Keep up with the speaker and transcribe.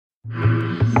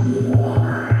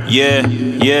Yeah,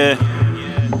 yeah.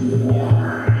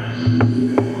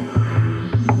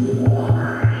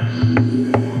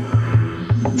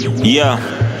 Yeah.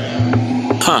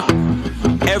 Huh.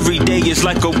 Every day is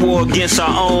like a war against our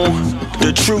own.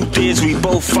 The truth is we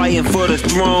both fighting for the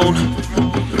throne.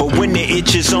 But when the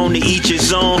itch is on, to each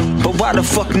his own. But why the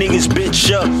fuck niggas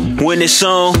bitch up when it's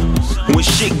on? When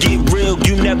shit get real,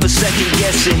 you never second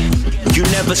guess it. You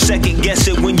never second guess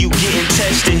it when you getting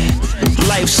tested.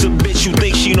 Life's a bitch, you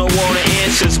think she don't want the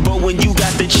answers. But when you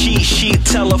got the cheat sheet,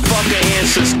 tell her fuck her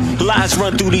answers. Lies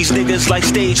run through these niggas like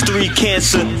stage 3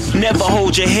 cancer. Never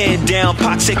hold your head down,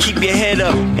 Pac said keep your head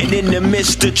up. And in the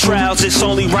midst of trials, it's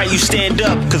only right you stand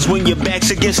up. Cause when your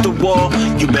back's against the wall,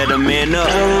 you better man up.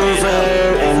 Over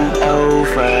and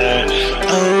over,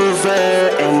 over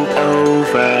and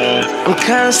over, I'm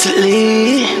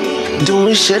constantly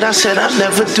doing shit I said I'd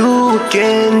never do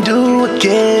again, do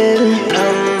again.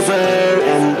 Over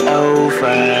and over,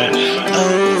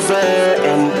 over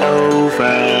and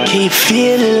over. Keep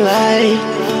feeling like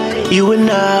you and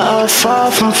I are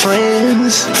far from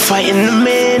friends. Fighting the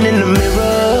man in the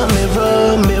mirror,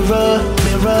 mirror, mirror,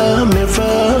 mirror,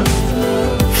 mirror.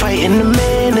 Fighting the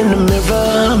man in the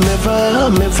mirror, mirror,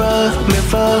 mirror,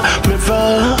 mirror,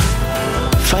 mirror.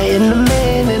 Fighting the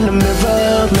man in the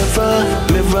mirror, mirror,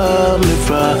 mirror,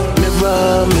 mirror,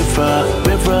 mirror, mirror,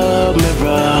 mirror,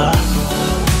 mirror.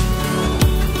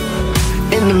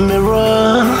 In the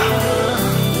mirror.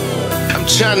 I'm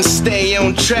trying to stay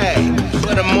on track,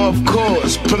 but I'm off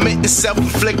course. Permit the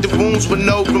self-inflicted wounds with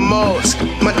no remorse.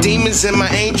 My demons and my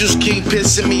angels keep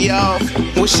pissing me off.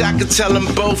 Wish I could tell them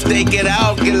both they get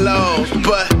out, get lost.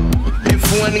 But if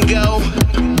one go,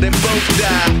 then both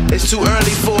die. It's too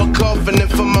early for a coffin and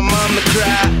for my mom to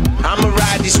cry. I'ma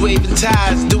ride these waving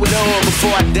tires, do it all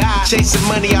before I die. Chasing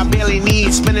money I barely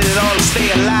need, spending it all to stay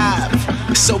alive.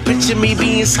 So picture me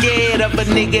being scared of a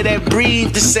nigga that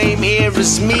breathed the same air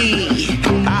as me.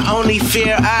 I only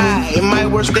fear and my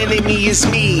worst enemy is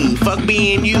me. Fuck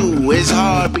being you, it's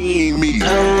hard being me.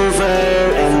 Over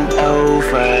and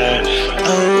over,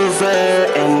 over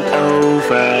and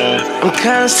over, I'm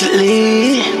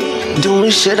constantly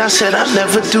doing shit I said I'd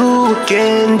never do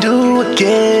again, do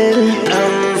again.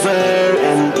 Over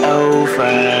and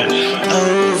over,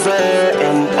 over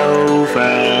and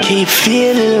over. Keep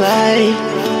feeling like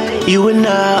you and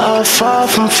I are far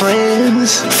from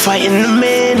friends. Fighting the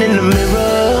man in the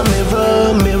mirror,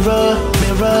 mirror, mirror,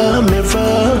 mirror,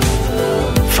 mirror.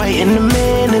 Fighting the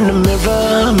man in the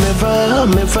mirror, mirror,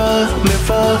 mirror,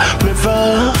 mirror,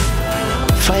 mirror.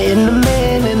 Fighting the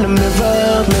man in the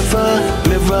mirror, mirror,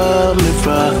 mirror,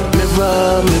 mirror,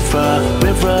 mirror, mirror,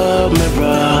 mirror,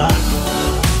 mirror.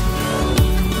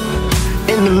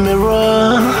 In the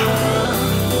mirror.